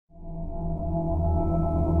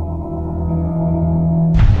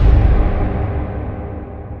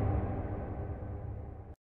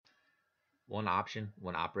option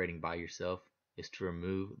when operating by yourself is to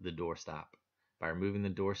remove the door stop. By removing the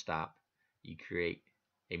door stop, you create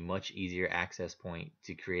a much easier access point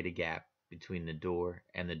to create a gap between the door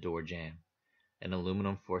and the door jamb. An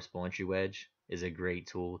aluminum forcible entry wedge is a great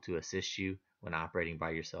tool to assist you when operating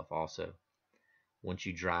by yourself also. Once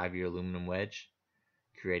you drive your aluminum wedge,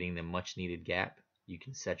 creating the much needed gap, you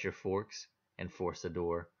can set your forks and force the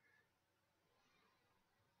door.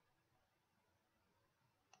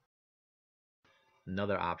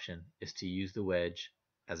 Another option is to use the wedge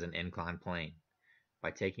as an inclined plane.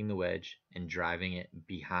 By taking the wedge and driving it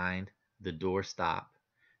behind the door stop,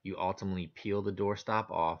 you ultimately peel the door stop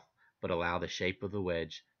off, but allow the shape of the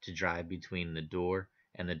wedge to drive between the door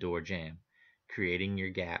and the door jamb, creating your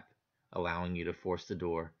gap, allowing you to force the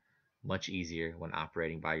door much easier when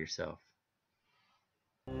operating by yourself.